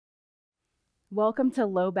Welcome to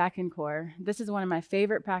low back and core. This is one of my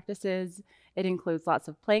favorite practices. It includes lots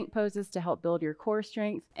of plank poses to help build your core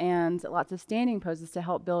strength and lots of standing poses to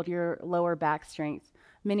help build your lower back strength.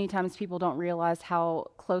 Many times people don't realize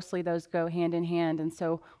how closely those go hand in hand, and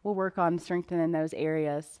so we'll work on strengthening those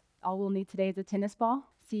areas. All we'll need today is a tennis ball.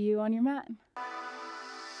 See you on your mat.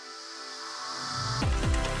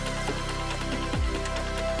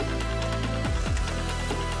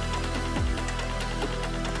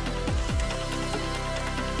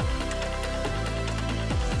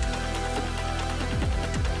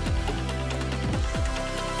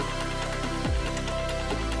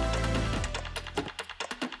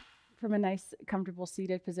 From a nice, comfortable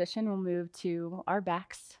seated position, we'll move to our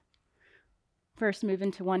backs. First, move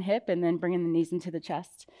into one hip and then bringing the knees into the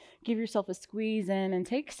chest. Give yourself a squeeze in and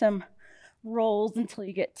take some rolls until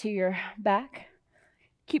you get to your back.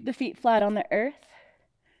 Keep the feet flat on the earth.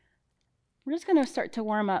 We're just going to start to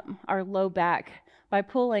warm up our low back by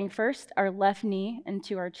pulling first our left knee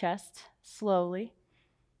into our chest slowly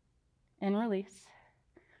and release.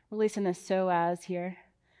 Releasing the psoas here.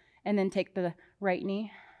 And then take the right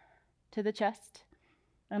knee to the chest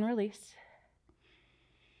and release.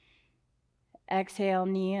 Exhale,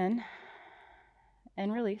 knee in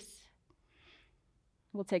and release.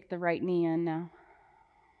 We'll take the right knee in now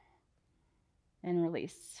and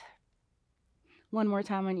release. One more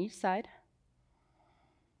time on each side.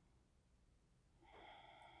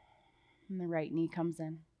 And the right knee comes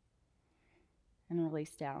in and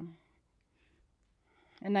release down.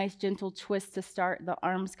 A nice gentle twist to start. The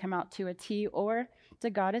arms come out to a T or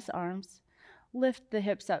to goddess arms. Lift the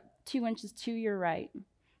hips up 2 inches to your right.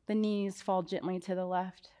 The knees fall gently to the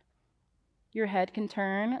left. Your head can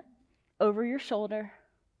turn over your shoulder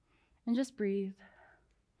and just breathe.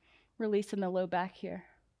 Releasing the low back here.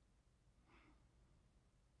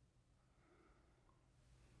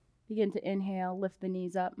 Begin to inhale, lift the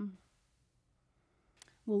knees up.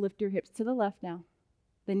 We'll lift your hips to the left now.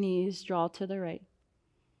 The knees draw to the right.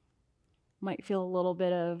 Might feel a little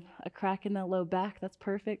bit of a crack in the low back. That's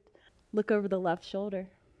perfect. Look over the left shoulder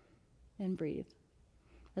and breathe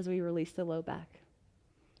as we release the low back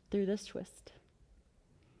through this twist.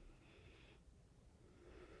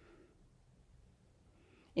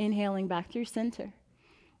 Inhaling back through center.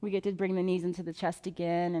 We get to bring the knees into the chest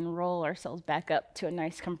again and roll ourselves back up to a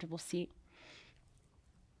nice comfortable seat.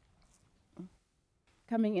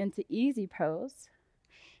 Coming into easy pose,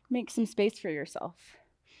 make some space for yourself.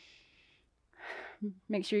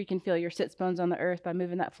 Make sure you can feel your sits bones on the earth by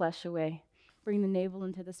moving that flesh away. Bring the navel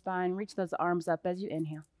into the spine. Reach those arms up as you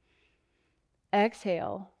inhale.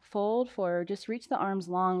 Exhale, fold forward. Just reach the arms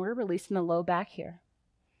long. We're releasing the low back here.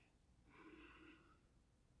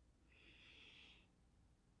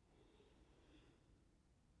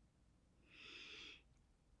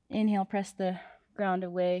 Inhale, press the ground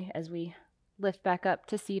away as we lift back up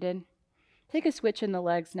to seated. Take a switch in the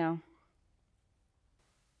legs now.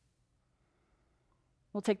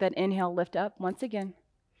 We'll take that inhale, lift up once again.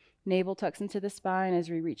 Navel tucks into the spine as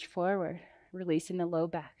we reach forward, releasing the low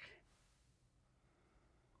back.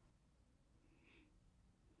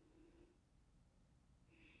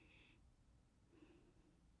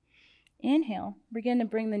 Inhale, begin to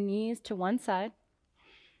bring the knees to one side.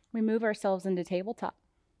 We move ourselves into tabletop.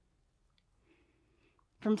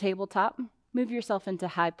 From tabletop, move yourself into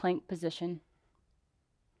high plank position.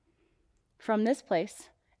 From this place,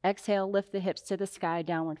 exhale, lift the hips to the sky,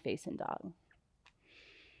 downward facing dog.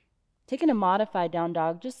 Taking a modified down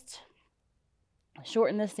dog, just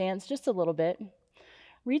shorten the stance just a little bit.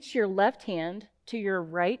 Reach your left hand to your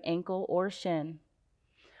right ankle or shin.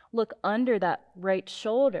 Look under that right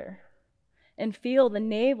shoulder and feel the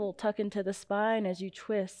navel tuck into the spine as you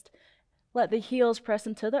twist. Let the heels press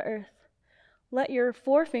into the earth. Let your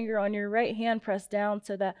forefinger on your right hand press down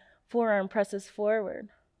so that forearm presses forward.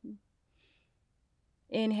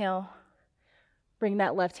 Inhale, bring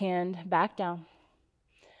that left hand back down.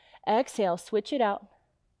 Exhale, switch it out.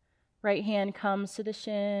 Right hand comes to the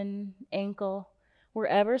shin, ankle,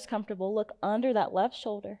 wherever's comfortable. Look under that left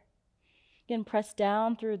shoulder. Again, press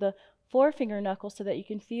down through the forefinger knuckles so that you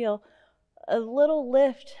can feel a little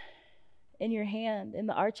lift in your hand, in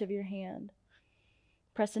the arch of your hand.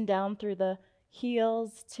 Pressing down through the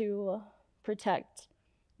heels to protect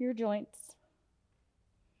your joints.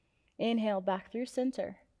 Inhale, back through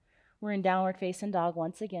center. We're in downward facing dog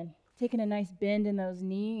once again. Taking a nice bend in those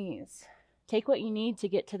knees. Take what you need to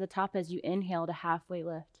get to the top as you inhale to halfway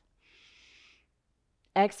lift.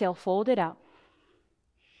 Exhale, fold it out.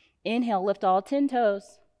 Inhale, lift all 10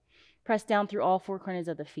 toes. Press down through all 4 corners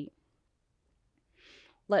of the feet.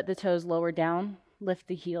 Let the toes lower down, lift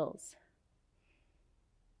the heels.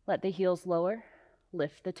 Let the heels lower.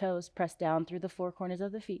 Lift the toes. Press down through the four corners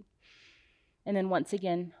of the feet. And then once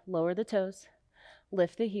again, lower the toes.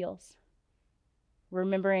 Lift the heels.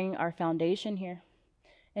 Remembering our foundation here.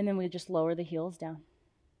 And then we just lower the heels down.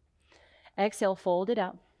 Exhale, fold it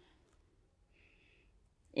out.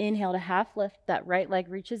 Inhale to half lift. That right leg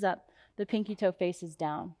reaches up. The pinky toe faces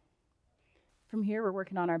down. From here, we're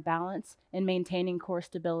working on our balance and maintaining core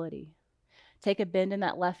stability. Take a bend in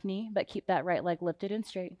that left knee, but keep that right leg lifted and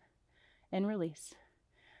straight. And release.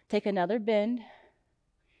 Take another bend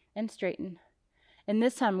and straighten. And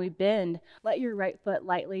this time we bend. Let your right foot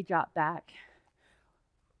lightly drop back.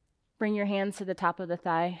 Bring your hands to the top of the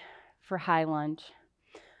thigh for high lunge.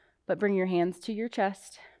 But bring your hands to your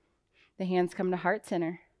chest. The hands come to heart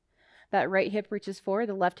center. That right hip reaches forward,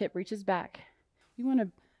 the left hip reaches back. We want to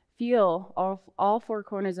feel all four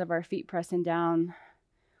corners of our feet pressing down.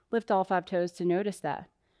 Lift all 5 toes to notice that,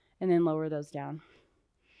 and then lower those down.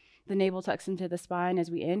 The navel tucks into the spine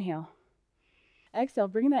as we inhale. Exhale,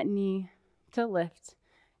 bring that knee to lift.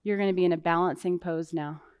 You're going to be in a balancing pose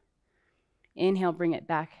now. Inhale, bring it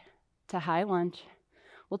back to high lunge.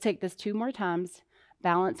 We'll take this 2 more times.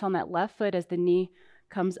 Balance on that left foot as the knee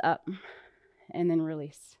comes up, and then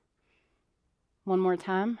release. One more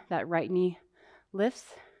time, that right knee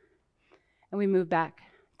lifts, and we move back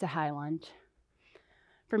to high lunge.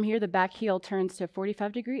 From here, the back heel turns to a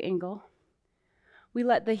 45-degree angle. We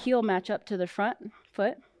let the heel match up to the front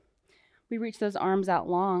foot. We reach those arms out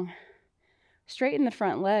long. Straighten the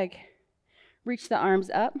front leg. Reach the arms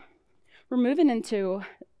up. We're moving into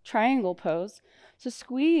triangle pose. So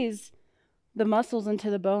squeeze the muscles into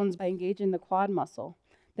the bones by engaging the quad muscle.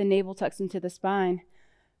 The navel tucks into the spine.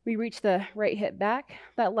 We reach the right hip back.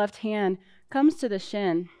 That left hand comes to the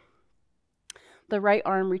shin. The right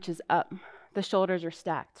arm reaches up. The shoulders are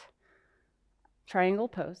stacked. Triangle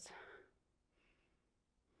pose.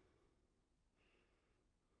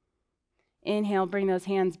 Inhale, bring those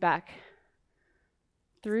hands back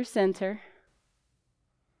through center.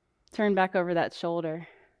 Turn back over that shoulder.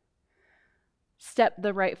 Step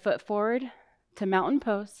the right foot forward to mountain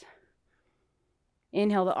pose.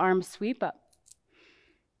 Inhale, the arms sweep up.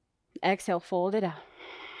 Exhale, fold it out.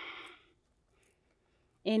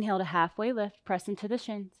 Inhale to halfway lift, press into the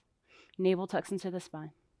shins. Navel tucks into the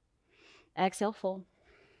spine. Exhale, fold.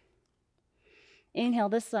 Inhale,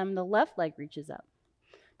 this time the left leg reaches up.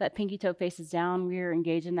 That pinky toe faces down. We are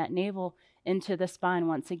engaging that navel into the spine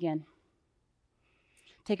once again.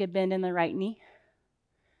 Take a bend in the right knee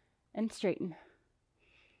and straighten.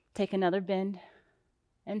 Take another bend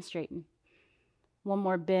and straighten. One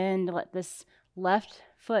more bend. Let this left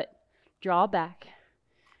foot draw back.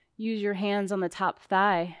 Use your hands on the top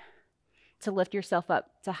thigh to lift yourself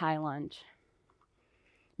up to high lunge.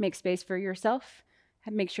 Make space for yourself.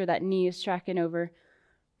 Make sure that knee is tracking over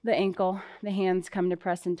the ankle. The hands come to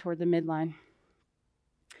press in toward the midline.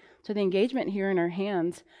 So the engagement here in our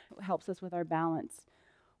hands helps us with our balance.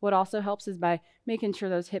 What also helps is by making sure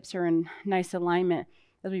those hips are in nice alignment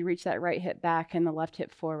as we reach that right hip back and the left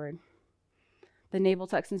hip forward. The navel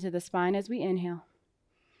tucks into the spine as we inhale.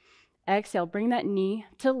 Exhale, bring that knee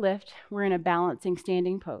to lift. We're in a balancing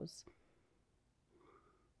standing pose.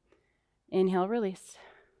 Inhale, release.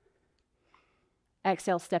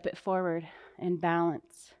 Exhale, step it forward and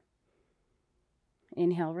balance.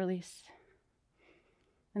 Inhale, release.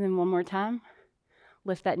 And then one more time.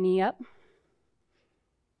 Lift that knee up.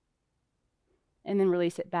 And then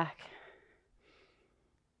release it back.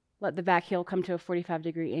 Let the back heel come to a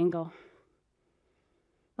 45-degree angle.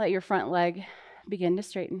 Let your front leg begin to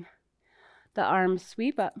straighten. The arms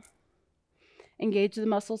sweep up. Engage the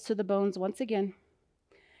muscles to the bones once again.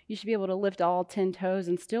 You should be able to lift all 10 toes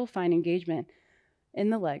and still find engagement in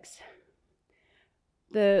the legs.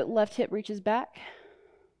 The left hip reaches back.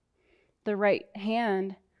 The right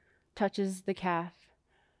hand touches the calf.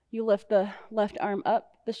 You lift the left arm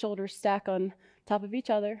up. The shoulders stack on top of each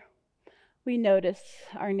other. We notice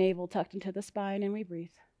our navel tucked into the spine and we breathe.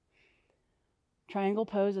 Triangle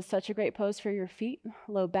pose is such a great pose for your feet,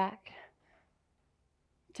 low back,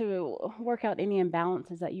 to work out any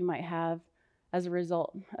imbalances that you might have as a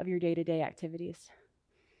result of your day-to-day activities.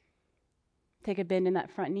 Take a bend in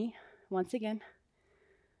that front knee once again.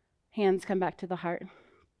 Hands come back to the heart.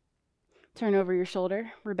 Turn over your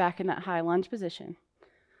shoulder. We're back in that high lunge position.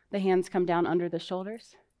 The hands come down under the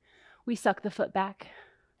shoulders. We suck the foot back.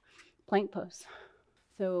 Plank pose.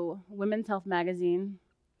 So Women's Health Magazine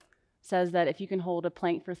says that if you can hold a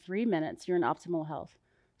plank for 3 minutes, you're in optimal health.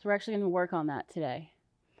 So we're actually going to work on that today.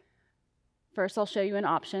 First, I'll show you an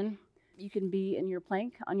option. You can be in your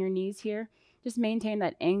plank on your knees here. Just maintain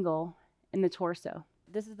that angle in the torso.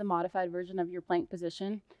 This is the modified version of your plank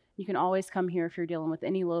position. You can always come here if you're dealing with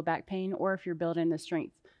any low back pain or if you're building the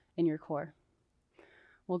strength in your core.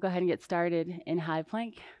 We'll go ahead and get started in high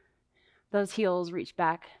plank. Those heels reach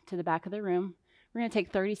back to the back of the room. We're going to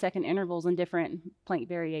take 30-second intervals in different plank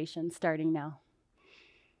variations starting now.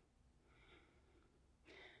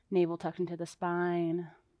 Navel tucked into the spine.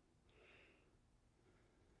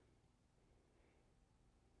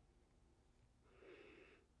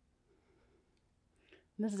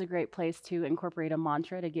 This is a great place to incorporate a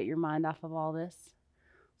mantra to get your mind off of all this.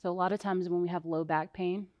 So a lot of times when we have low back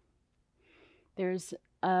pain, there's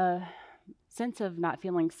a sense of not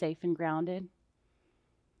feeling safe and grounded.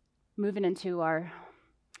 Moving into our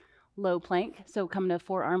low plank, so come to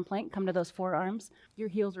forearm plank, come to those forearms. Your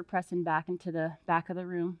heels are pressing back into the back of the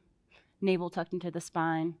room, navel tucked into the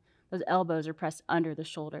spine. Those elbows are pressed under the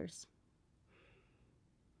shoulders.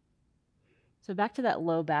 So back to that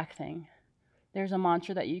low back thing. There's a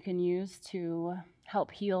mantra that you can use to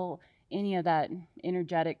help heal any of that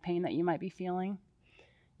energetic pain that you might be feeling.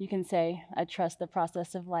 You can say, I trust the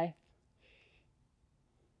process of life.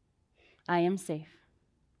 I am safe.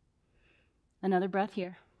 Another breath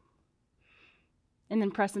here. And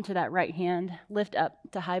then press into that right hand. Lift up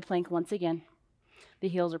to high plank once again. The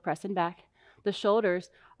heels are pressing back. The shoulders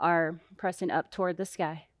are pressing up toward the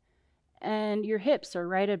sky. And your hips are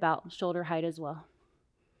right about shoulder height as well.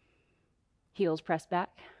 Heels press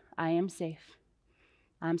back. I am safe.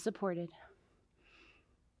 I'm supported.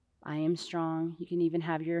 I am strong. You can even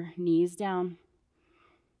have your knees down,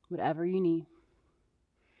 whatever you need.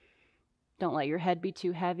 Don't let your head be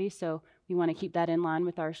too heavy, so we want to keep that in line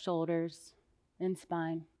with our shoulders and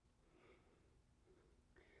spine.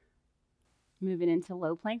 Moving into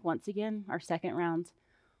low plank once again, our second round.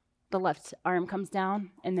 The left arm comes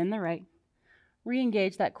down and then the right.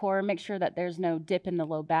 Re-engage that core. Make sure that there's no dip in the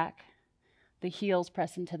low back. The heels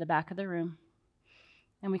press into the back of the room.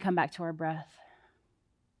 And we come back to our breath.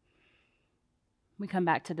 We come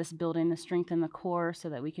back to this building the strength in the core so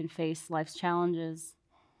that we can face life's challenges.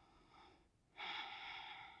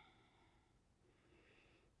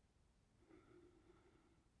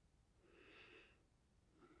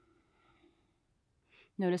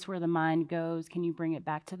 Notice where the mind goes. Can you bring it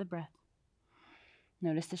back to the breath?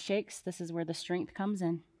 Notice the shakes. This is where the strength comes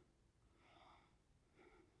in.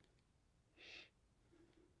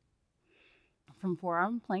 From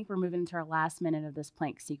forearm plank, we're moving into our last minute of this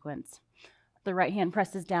plank sequence. The right hand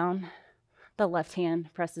presses down. The left hand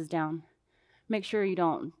presses down. Make sure you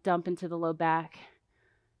don't dump into the low back.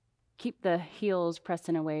 Keep the heels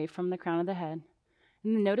pressing away from the crown of the head.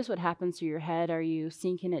 And then notice what happens to your head. Are you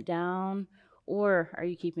sinking it down? Or are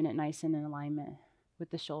you keeping it nice and in alignment with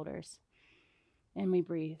the shoulders? And we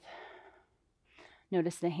breathe.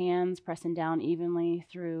 Notice the hands pressing down evenly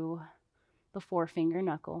through the forefinger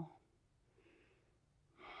knuckle.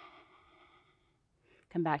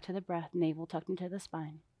 Come back to the breath, navel tucked into the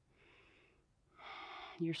spine.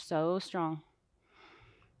 You're so strong.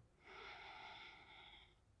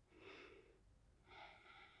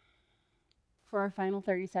 For our final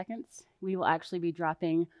 30 seconds, we will actually be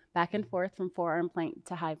dropping back and forth from forearm plank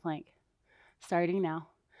to high plank. Starting now,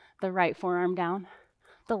 the right forearm down,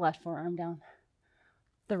 the left forearm down.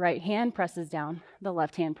 The right hand presses down, the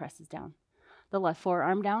left hand presses down. The left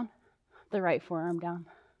forearm down, the right forearm down.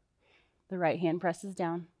 The right hand presses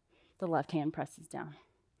down, the left hand presses down.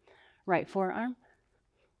 Right forearm,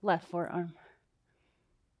 left forearm.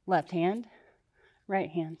 Left hand, right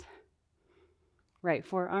hand. Right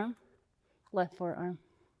forearm, left forearm.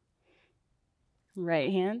 Right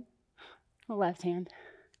hand, left hand.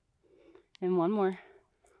 And one more.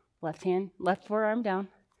 Left hand, left forearm down,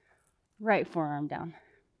 right forearm down.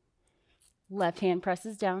 Left hand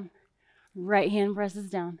presses down, right hand presses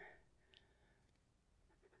down.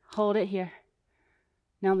 Hold it here.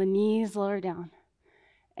 Now the knees lower down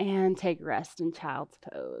and take rest in child's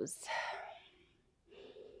pose.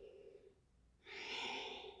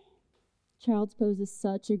 Child's pose is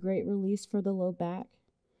such a great release for the low back.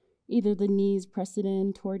 Either the knees press it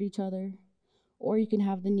in toward each other, or you can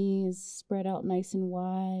have the knees spread out nice and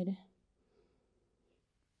wide.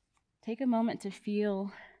 Take a moment to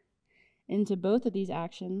feel into both of these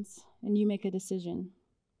actions, and you make a decision.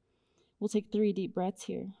 We'll take 3 deep breaths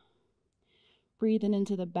here. Breathing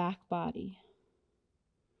into the back body.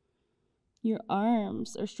 Your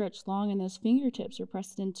arms are stretched long and those fingertips are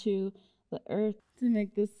pressed into the earth to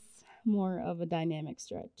make this more of a dynamic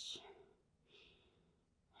stretch.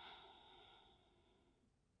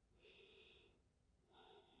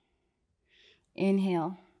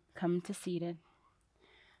 Inhale, come to seated.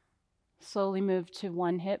 Slowly move to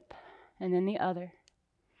one hip and then the other.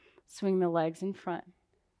 Swing the legs in front.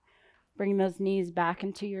 Bring those knees back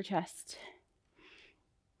into your chest.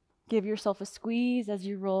 Give yourself a squeeze as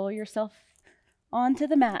you roll yourself onto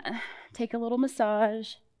the mat. Take a little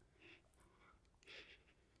massage.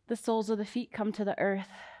 The soles of the feet come to the earth.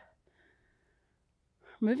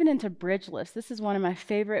 Moving into bridge lifts. This is one of my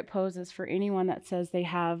favorite poses for anyone that says they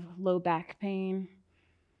have low back pain.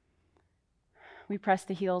 We press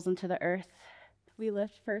the heels into the earth. We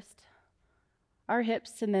lift first our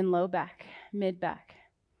hips and then low back, mid back.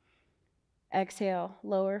 Exhale,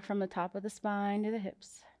 lower from the top of the spine to the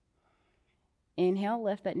hips. Inhale,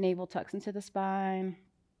 lift, that navel tucks into the spine.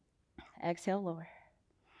 Exhale, lower.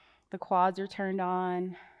 The quads are turned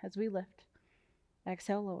on as we lift.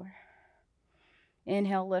 Exhale, lower.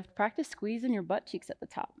 Inhale, lift. Practice squeezing your butt cheeks at the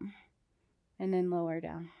top and then lower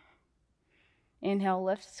down. Inhale,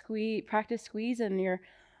 lift, squeeze. Practice squeezing your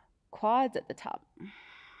quads at the top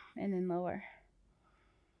and then lower.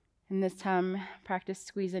 And this time, practice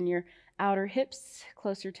squeezing your outer hips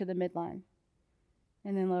closer to the midline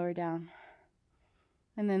and then lower down.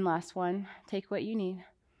 And then last one, take what you need.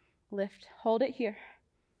 Lift, hold it here.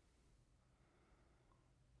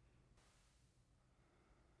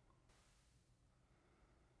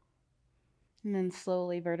 And then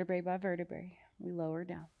slowly, vertebrae by vertebrae, we lower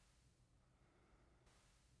down.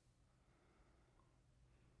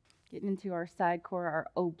 Getting into our side core, our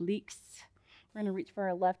obliques. We're going to reach for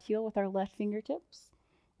our left heel with our left fingertips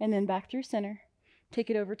and then back through center. Take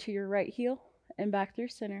it over to your right heel and back through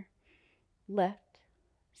center. Left,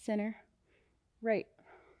 center, right,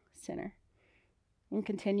 center. And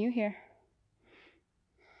continue here.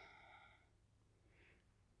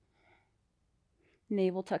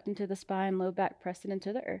 Navel tucked into the spine, low back pressed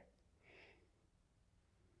into the earth.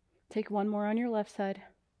 Take one more on your left side,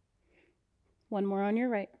 one more on your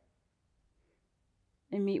right,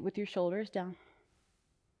 and meet with your shoulders down.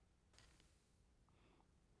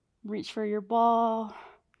 Reach for your ball.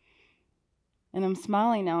 And I'm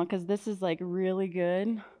smiling now because this is like really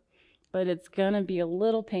good, but it's gonna be a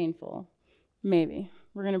little painful, maybe.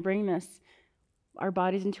 We're gonna bring our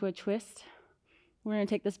bodies into a twist. We're going to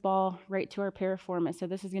take this ball right to our piriformis. So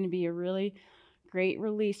this is going to be a really great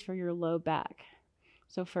release for your low back.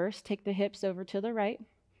 So first, take the hips over to the right,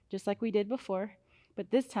 just like we did before.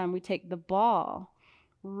 But this time, we take the ball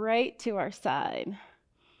right to our side.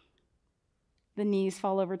 The knees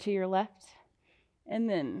fall over to your left. And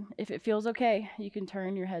then, if it feels okay, you can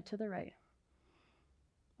turn your head to the right.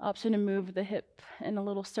 Option to move the hip in a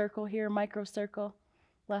little circle here, micro circle,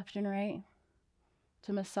 left and right,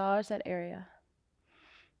 to massage that area.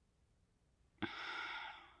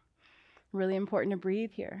 Really important to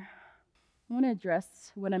breathe here. I want to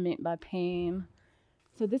address what I meant by pain.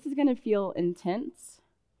 So this is going to feel intense.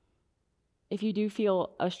 If you do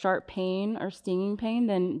feel a sharp pain or stinging pain,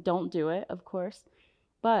 then don't do it, of course.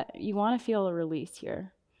 But you want to feel a release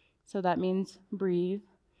here. So that means breathe.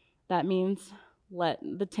 That means let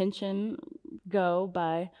the tension go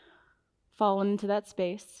by falling into that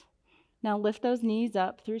space. Now lift those knees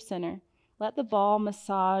up through center. Let the ball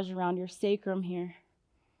massage around your sacrum here.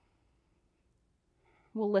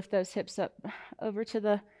 We'll lift those hips up over to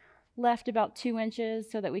the left about 2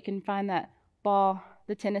 inches so that we can find that ball,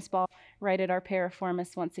 the tennis ball, right at our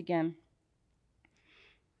piriformis once again.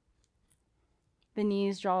 The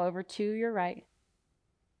knees draw over to your right.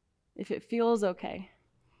 If it feels okay,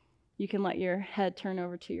 you can let your head turn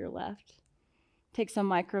over to your left. Take some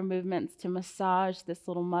micro movements to massage this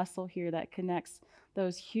little muscle here that connects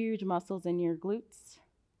those huge muscles in your glutes.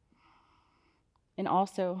 And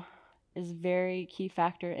also is a very key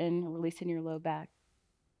factor in releasing your low back.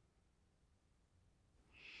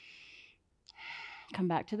 Come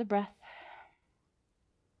back to the breath.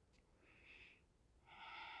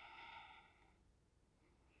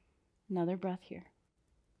 Another breath here.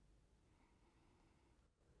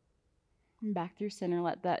 And back through center,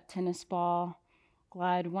 let that tennis ball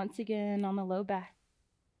glide once again on the low back.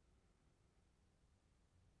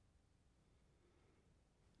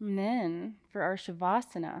 And then for our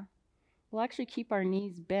Shavasana, we'll actually keep our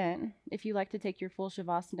knees bent. If you like to take your full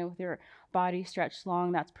Shavasana with your body stretched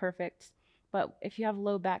long, that's perfect. But if you have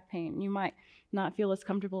low back pain, you might not feel as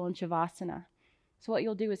comfortable in Shavasana. So what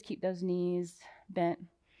you'll do is keep those knees bent.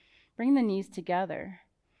 Bring the knees together.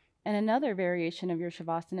 And another variation of your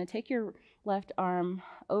Shavasana, take your left arm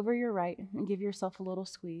over your right and give yourself a little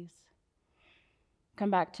squeeze.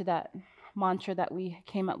 Come back to that mantra that we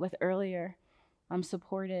came up with earlier. I'm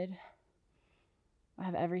supported. I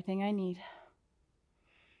have everything I need.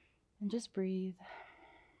 And just breathe.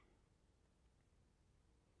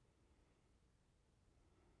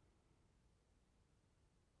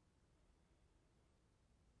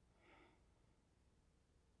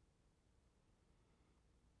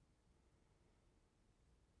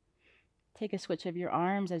 Take a switch of your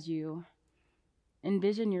arms as you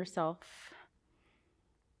envision yourself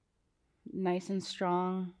nice and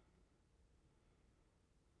strong,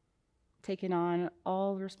 taking on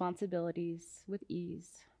all responsibilities with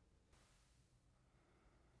ease.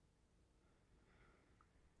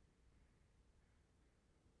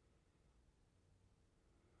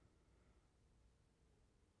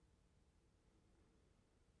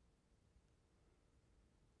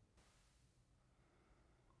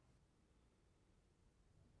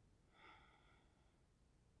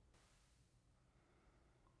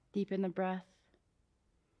 Deepen the breath.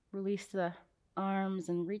 Release the arms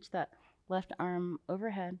and reach that left arm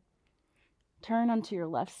overhead. Turn onto your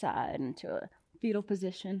left side into a fetal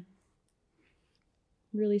position.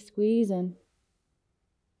 Really squeeze in.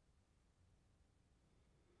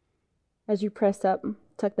 As you press up,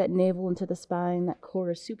 tuck that navel into the spine. That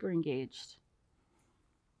core is super engaged.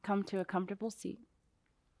 Come to a comfortable seat.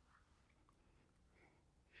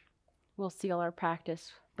 We'll seal our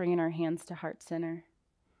practice, bringing our hands to heart center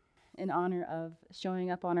in honor of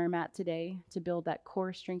showing up on our mat today to build that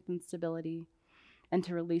core strength and stability and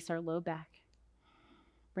to release our low back.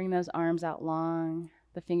 Bring those arms out long,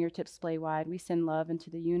 the fingertips splay wide. We send love into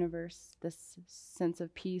the universe, this sense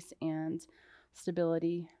of peace and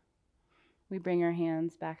stability. We bring our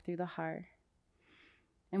hands back through the heart.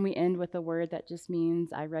 And we end with a word that just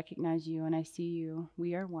means, I recognize you and I see you.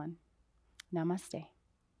 We are one. Namaste.